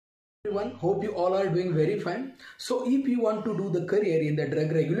Everyone, hope you all are doing very fine. So if you want to do the career in the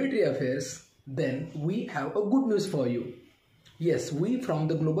drug regulatory affairs, then we have a good news for you. Yes, we from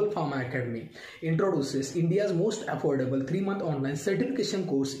the Global Pharma Academy introduces India's most affordable 3-month online certification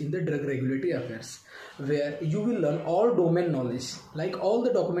course in the drug regulatory affairs, where you will learn all domain knowledge, like all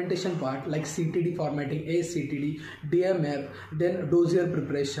the documentation part, like CTD formatting, ACTD, DMF, then dossier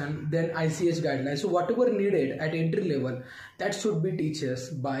preparation, then ICH guidelines. So whatever needed at entry level, that should be teachers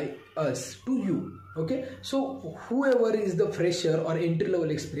by us to you. Okay, so whoever is the fresher or entry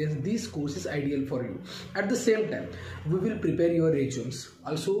level experience, this course is ideal for you. At the same time, we will prepare your resumes,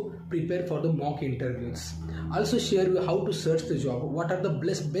 also prepare for the mock interviews, also share you how to search the job, what are the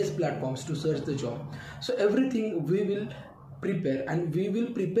best platforms to search the job. So everything we will prepare, and we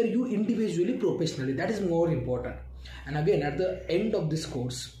will prepare you individually, professionally. That is more important. And again, at the end of this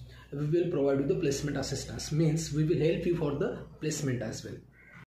course, we will provide you the placement assistance, means we will help you for the placement as well.